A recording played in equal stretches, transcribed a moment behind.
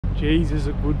Jeez, is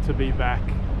it good to be back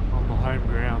on the home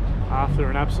ground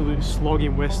after an absolute slog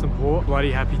in Westernport.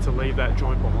 Bloody happy to leave that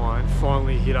joint behind.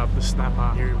 Finally hit up the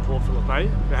snapper here in Port Phillip Bay.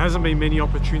 There hasn't been many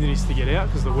opportunities to get out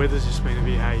because the weather's just been a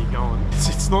bit, how you going?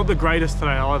 It's not the greatest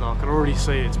today either. I can already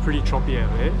see it's pretty choppy out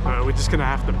there. We're just gonna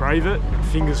have to brave it.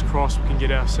 Fingers crossed we can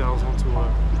get ourselves onto a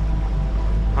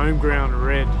home ground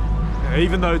red.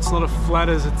 Even though it's not a flat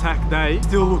as attack day,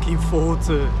 still looking forward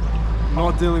to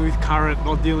not dealing with current,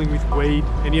 not dealing with weed,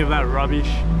 any of that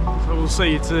rubbish. So we'll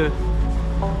see. It's a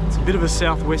bit of a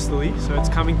southwesterly, so it's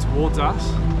coming towards us.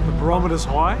 The barometer's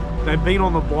high. They've been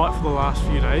on the bite for the last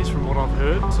few days from what I've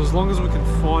heard. So as long as we can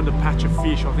find a patch of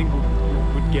fish, I think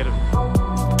we'd get them.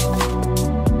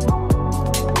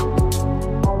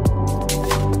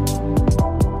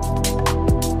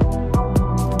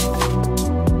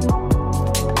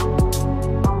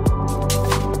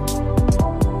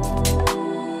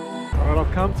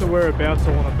 Come to whereabouts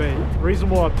I want to be. The reason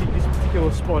why I picked this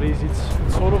particular spot is it's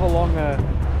sort of along a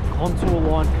contour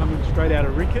line coming straight out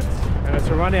of Ricketts, and it's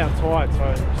a run out tide,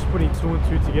 so just putting two and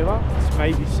two together, it's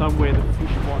maybe somewhere the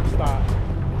fish might start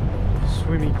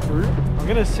swimming through. I'm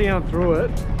going to sound through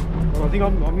it, but I think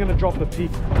I'm going to drop the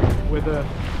pick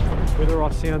whether I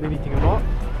sound anything or not.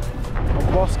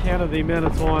 I've lost count of the amount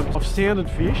of times I've sounded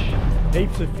fish,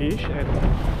 heaps of fish, and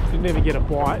didn't even get a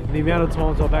bite. And the amount of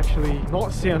times I've actually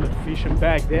not sounded fish and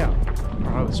bagged out.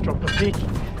 Alright, let's drop the pick.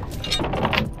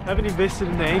 Haven't invested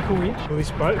in the ankle winch for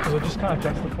this boat because I just can't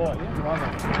justify it.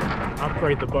 Yeah,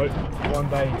 upgrade the boat one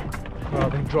day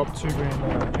rather than drop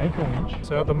 $2 ankle winch.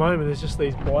 So at the moment there's just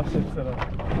these biceps that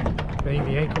are being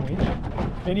the ankle winch.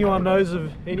 If anyone knows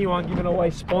of anyone giving away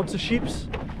sponsorships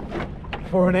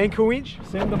for an ankle winch,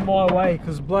 send them my way,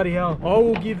 because bloody hell, I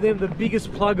will give them the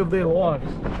biggest plug of their lives.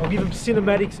 I'll give them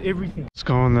cinematics, everything. Let's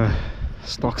go on the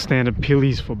stock standard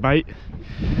pillies for bait.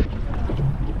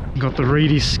 Got the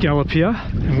reedy scallop here,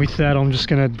 and with that I'm just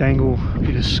going to dangle a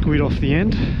bit of squid off the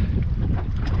end.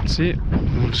 That's it.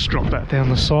 We'll just drop that down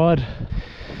the side.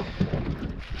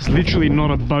 There's literally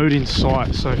not a boat in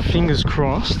sight, so fingers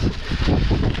crossed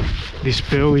this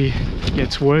burley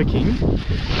gets working.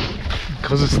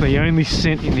 Because it's the only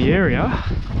scent in the area,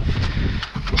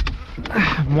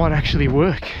 it might actually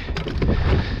work.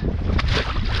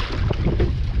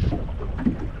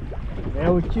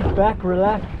 Now we kick back,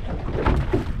 relax.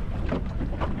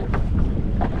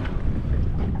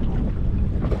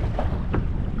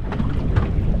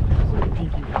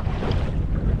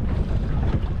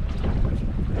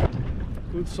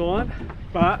 Good sign,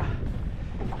 but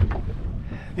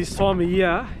this time of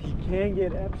year you can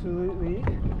get absolutely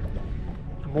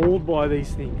mauled by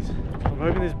these things. I'm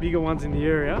hoping there's bigger ones in the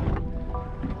area.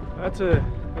 That's a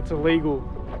legal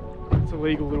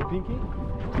little pinky.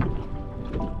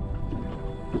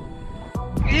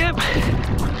 Yep,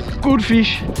 good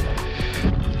fish.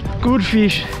 Good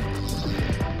fish.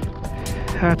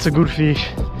 That's a good fish.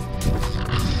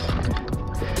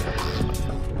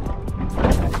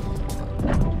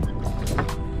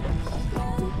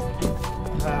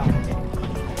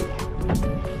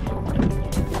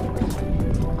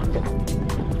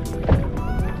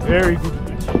 Very good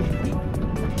fish.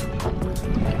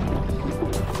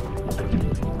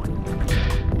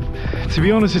 To be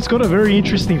honest, it's got a very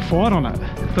interesting fight on it.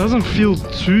 It doesn't feel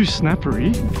too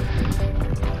snappery.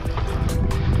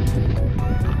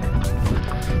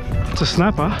 It's a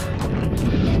snapper.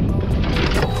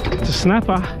 It's a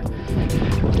snapper.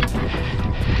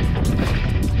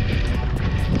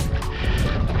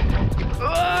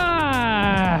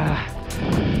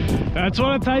 That's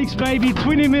what it takes, baby.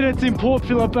 20 minutes in Port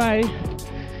Phillip Bay.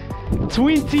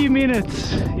 20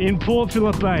 minutes in Port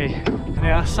Phillip Bay.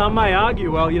 Now, some may argue,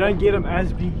 well, you don't get them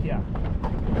as big here.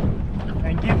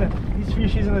 And given this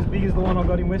fish isn't as big as the one I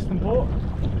got in Westernport,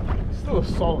 it's still a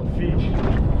solid fish.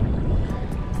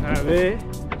 Now there,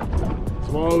 that's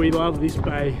why we love this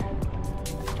bay.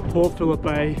 Port Phillip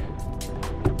Bay.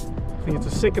 I think it's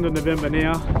the 2nd of November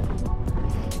now.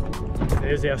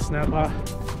 There's our snapper.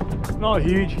 Not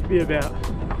huge, it'd be about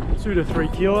 2 to 3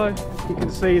 kilo. You can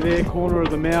see there, corner of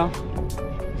the mouth,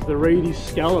 is the reedy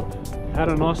scallop. Had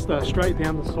a nice straight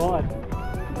down the side.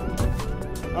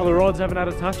 Other rods haven't had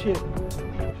a touch yet.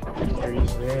 There he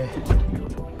is there.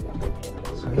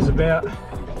 So he's about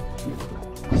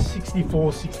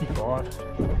 64, 65.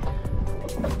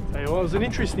 Hey, well, it was an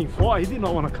interesting fly. He did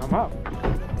not want to come up.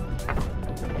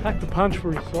 Packed the punch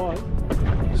for his size.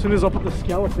 As soon as I put the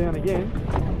scallop down again,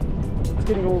 it's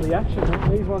getting all the action.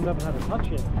 These ones haven't had a touch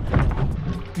yet.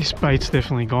 This bait's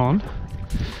definitely gone.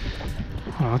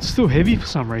 Oh, it's still heavy for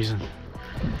some reason.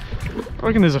 I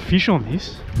reckon there's a fish on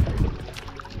this.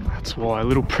 That's why, a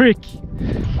little prick.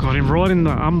 Got him right in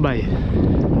the umbe.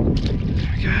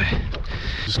 Okay.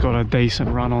 Just got a decent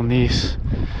run on this.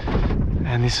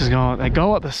 And this is going, they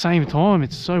go at the same time.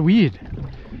 It's so weird.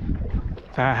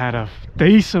 That had a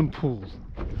decent pull.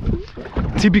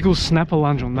 Typical snapper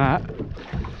lunge on that.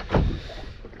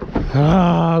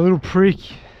 Ah, little prick.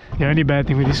 The only bad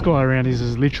thing with this guy around is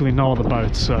there's literally no other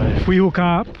boats. So if we hook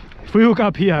up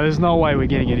here, there's no way we're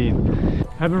getting it in.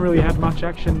 Haven't really had much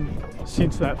action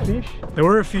since that fish. There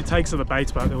were a few takes of the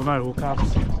baits, but there were no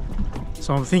hookups.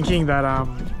 So I'm thinking that,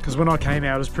 because when I came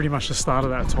out, it was pretty much the start of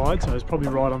that tide, so it was probably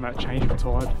right on that change of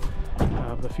tide.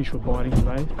 The fish were biting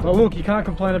today. But look, you can't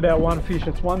complain about one fish.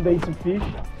 It's one decent fish.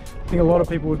 I think a lot of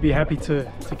people would be happy to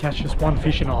catch just one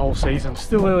fish in a whole season.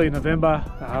 Still early in November.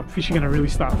 Fish are going to really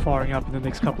start firing up in the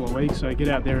next couple of weeks, so get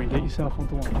out there and get yourself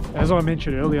onto one. As I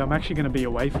mentioned earlier, I'm actually going to be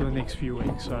away for the next few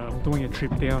weeks. So I'm doing a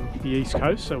trip down the east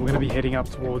coast, so we're going to be heading up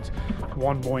towards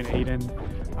Wonboy and Eden.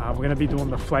 We're going to be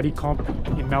doing the Flatty comp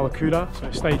in Malakuta,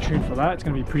 so stay tuned for that. It's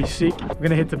going to be pretty sick. We're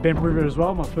going to head to Bent River as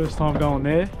well, my first time going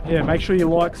there. Yeah, make sure you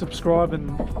like, subscribe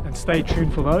and stay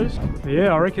tuned for those. But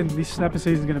yeah, I reckon this snapper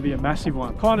season is going to be a massive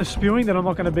one. Kind of spewing that I'm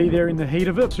not going to be there in the heat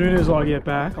of it. As soon as I get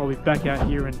back, I'll be back out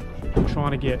here and trying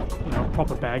to get, you know, a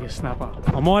proper bag of snapper.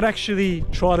 I might actually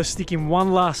try to stick in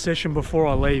one last session before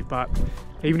I leave, but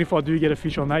even if I do get a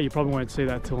fish on that, you probably won't see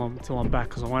that till I'm back,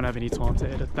 because I won't have any time to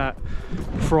edit that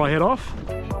before I head off.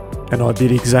 And I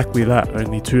did exactly that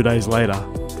only 2 days later.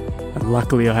 And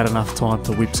luckily I had enough time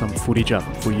to whip some footage up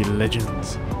for you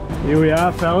legends. Here we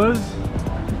are, fellas.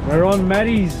 We're on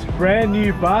Matty's brand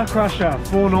new bar crusher,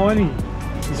 490.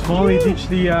 He's finally ditched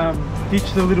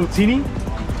the little tinny.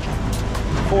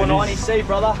 490C,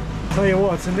 brother. Tell you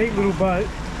what, it's a neat little boat.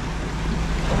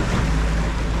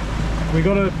 We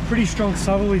got a pretty strong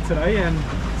southerly today and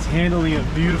it's handling it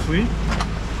beautifully.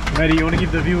 Matty, you want to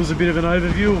give the viewers a bit of an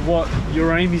overview of what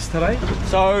your aim is today?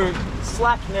 So,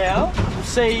 slack now. You'll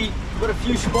see we've got a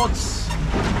few spots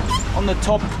on the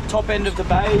top end of the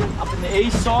bay, up in the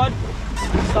east side.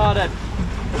 Start at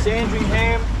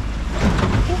Sandringham.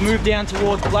 We'll move down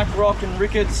towards Black Rock and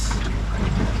Ricketts.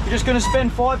 We're just going to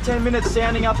spend 5-10 minutes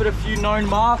sounding up at a few known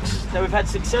marks that we've had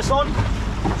success on.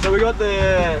 So we got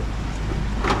the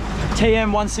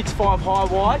TM165 high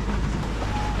wide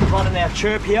running our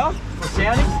chirp here for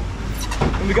sounding.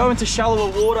 When we go into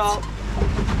shallower water,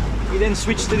 we then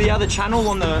switch to the other channel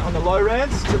on the low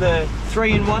rads, to the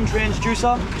 3-in-1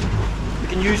 transducer. We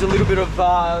can use a little bit of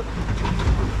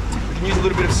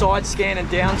side scan and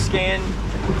down scan,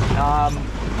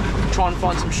 try and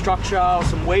find some structure or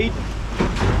some weed.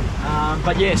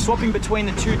 But yeah, swapping between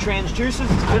the two transducers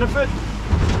is a benefit.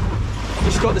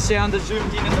 Just got the sounder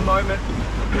zoomed in at the moment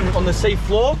on the sea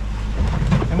floor,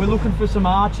 and we're looking for some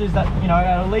arches that, you know,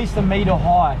 at least a metre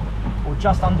high or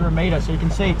just under a metre. So you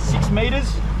can see it's 6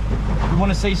 metres. We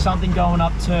want to see something going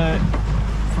up to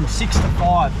from 6 to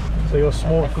 5. So you're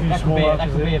small, that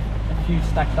could be a few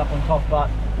stacked up on top, but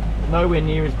nowhere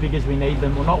near as big as we need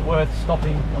them. We're not worth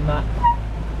stopping on that.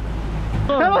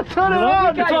 It's on.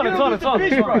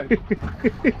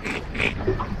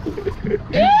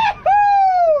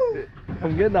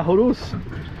 I'm getting the hoodles.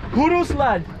 Hoodles,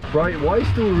 lad. Bro, why are you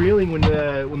still reeling when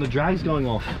the drag's going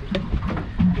off?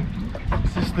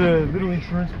 It's just the little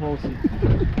insurance policy.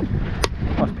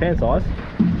 Nice pan size.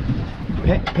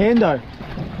 Pando.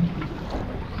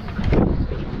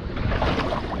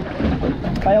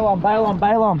 Bail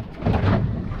on.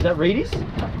 Is that Reedy's? Yeah,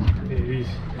 it is.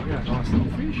 Yeah, nice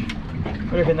little fish. What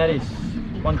do you reckon that is?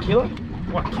 1 kilo?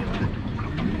 1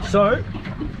 kilo. So,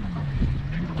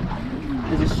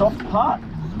 there's a soft part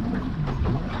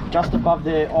just above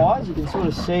their eyes. You can sort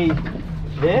of see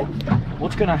there.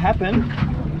 What's going to happen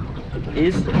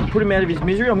is put him out of his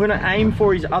misery. I'm going to aim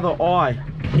for his other eye.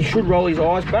 He should roll his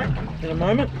eyes back in a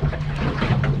moment.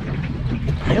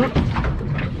 Hang on.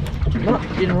 No,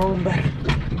 didn't roll them back.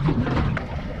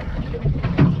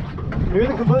 You're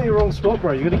in the completely wrong spot,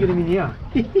 bro. You got to get him in here.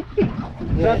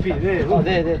 That bit there. Look. Oh,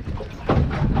 there.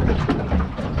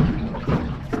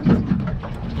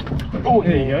 Oh,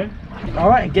 there you go. All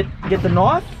right, get the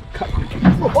knife. Cut.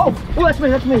 Oh, that's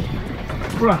me.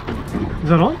 Bruh. Is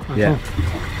that on? Yeah.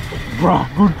 Bruh,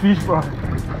 good fish, bro.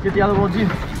 Get the other rods in.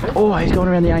 Oh, he's going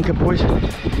around the anchor, boys.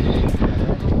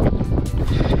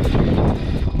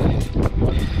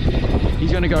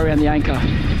 He's going to go around the anchor.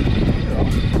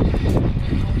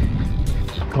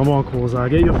 Come on, Corza,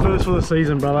 get your first for the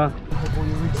season, brother.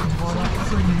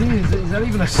 Is that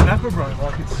even a snapper, bro?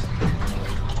 Like, it's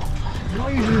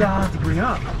not usually that hard to bring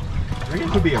up. I think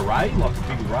it could be a ray, like a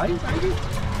big ray, maybe?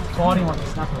 Fighting like a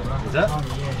snapper, right? Is that?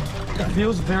 Yeah. It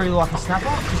feels very like a snapper.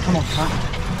 Just come on, son.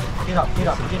 Get up.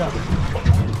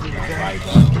 Ray,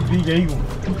 bro. Big eagle.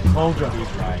 Hold you.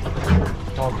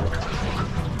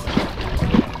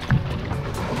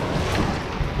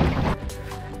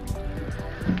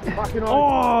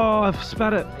 Oh, I've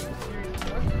spat it.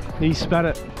 He spat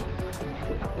it.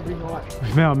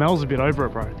 Mel's a bit over it,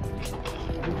 bro.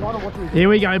 Here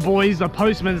we go, boys. The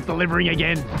postman's delivering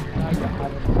again.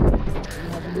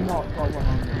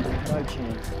 No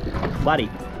chance. Buddy.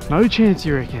 No chance,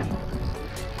 you reckon?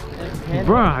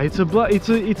 Bruh, it's a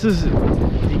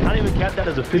You can't even count that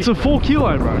as a fish. it's a 4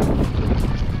 kilo, bro.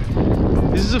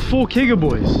 This is a 4 kegger,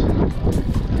 boys.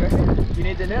 You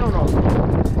need the net or not?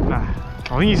 Nah,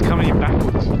 I think he's coming in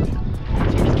backwards.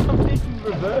 He's coming in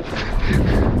reverse.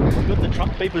 Got the truck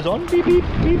beepers on. Beep, beep,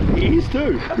 beep. He is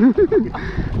too.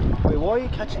 Wait, why are you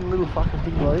catching a little fucking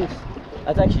thing like this?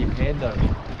 That's actually a pan though.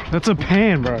 That's a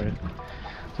pan, bro.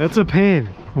 That's a pan.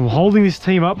 I'm holding this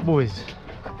team up, boys.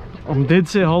 I'm dead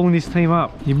set holding this team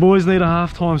up. You boys need a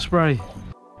half-time spray.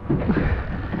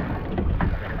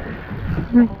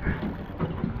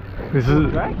 This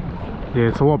is... Yeah,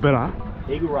 it's a lot better.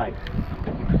 Eagle ray.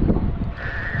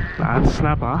 That's a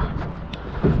snapper.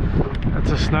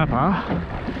 That's a snapper.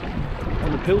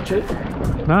 On the pilchard?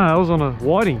 No, that was on a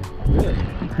whiting. Really?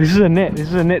 This is a net. This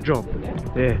is a net job.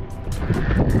 Yeah.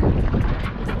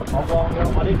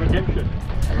 I need redemption.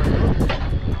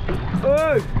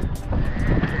 Oh!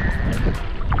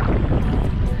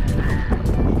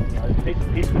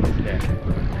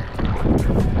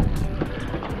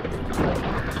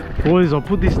 Boys, I'll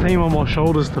put this team on my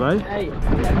shoulders today. Hey, no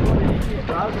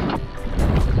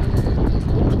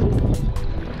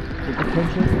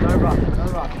rush, no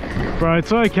rush. Bro,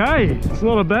 it's okay. It's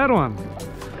not a bad one.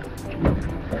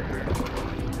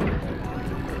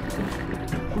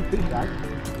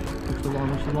 What's the line,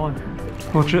 what's the line?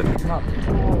 Watch it.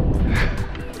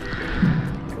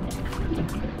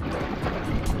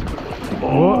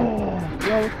 What?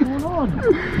 Yo, what's going on?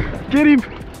 Get him!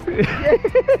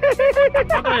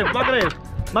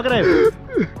 Look at him!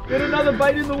 Get another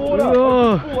bait in the water.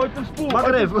 Oh. Open spool, Look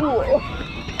at him!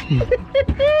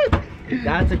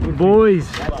 That's a good Boys.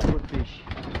 fish. That's a good fish.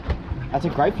 That's a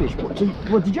great fish. What,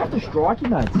 did you have to strike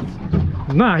him, mate?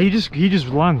 Nah, he just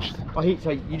lunged. Oh, so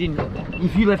you didn't.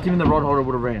 If you left him in the rod holder,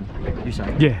 would have ran. You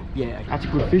say? Yeah. Yeah, that's a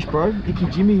good fish, bro. Icky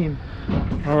Jimmy him.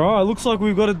 Alright, looks like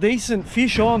we've got a decent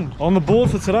fish on the board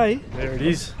for today. There it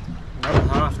is. Another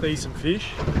half decent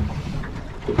fish.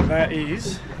 That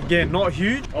is, again, not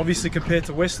huge. Obviously compared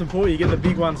to Westernport, you get the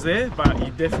big ones there, but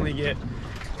you definitely get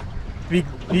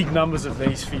big numbers of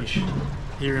these fish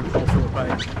here in Port Phillip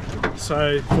Bay.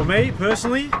 So for me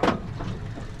personally,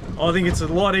 I think it's a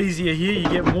lot easier here. You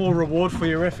get more reward for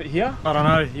your effort here. I don't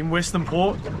know, in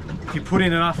Westernport, if you put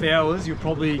in enough hours, you'll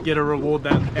probably get a reward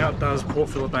that outdoes Port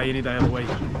Phillip Bay any day of the week.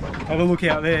 Have a look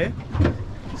out there.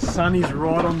 Sun is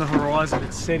right on the horizon.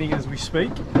 It's setting as we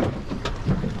speak.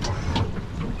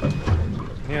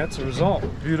 Yeah, it's a result.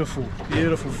 Beautiful,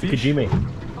 beautiful fish. Jimmy.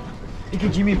 Icky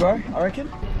Jimmy, bro, I reckon.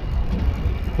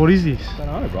 What is this? I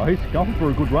don't know, bro. He's going for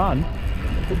a good run.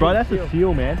 Bro, that's a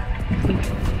seal, man.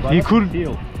 Bro, You could.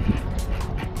 Seal.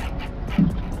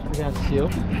 We're going to seal.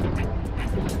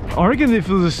 I reckon if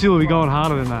it was a seal, it'd be going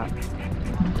harder than that.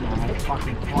 It's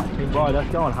fucking tight. Bro,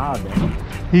 that's going hard, man.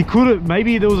 He could have,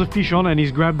 maybe there was a fish on it and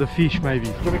he's grabbed the fish, maybe.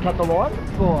 Should we cut the line?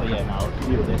 Oh, yeah, no, it's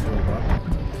seal definitely, bro.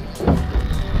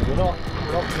 We're not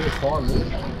first time,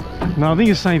 really. No, I think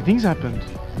the same thing's happened.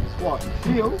 What?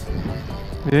 Seal?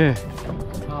 Yeah.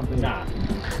 Nah.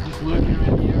 Just lurking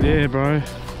around here. Yeah, bro.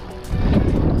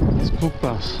 It's cooked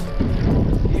us.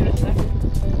 You get a second?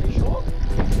 You sure?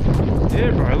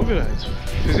 Yeah, bro, look at that.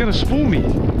 He's gonna spool me.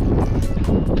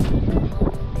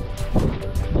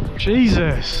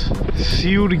 Jesus.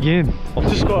 Sealed again. I've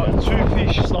just got 2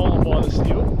 fish stolen by the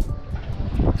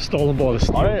seal. Stolen by the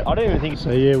seal. I don't even think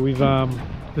So yeah, we've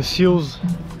the seals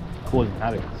causing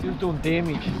havoc. Seal's doing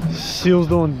damage. Seal's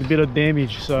doing a bit of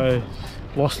damage, so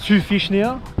lost 2 fish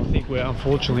now. I think we're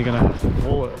unfortunately gonna have to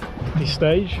call it at this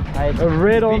stage. Hey, A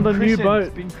red on the new christened. boat.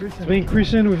 It's been christened. It's been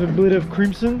christened with a bit of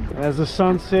crimson. As the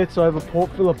sun sets over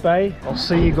Port Phillip Bay, I'll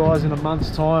see you guys in a month's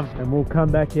time and we'll come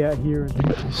back out here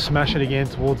and smash it again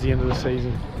towards the end of the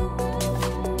season.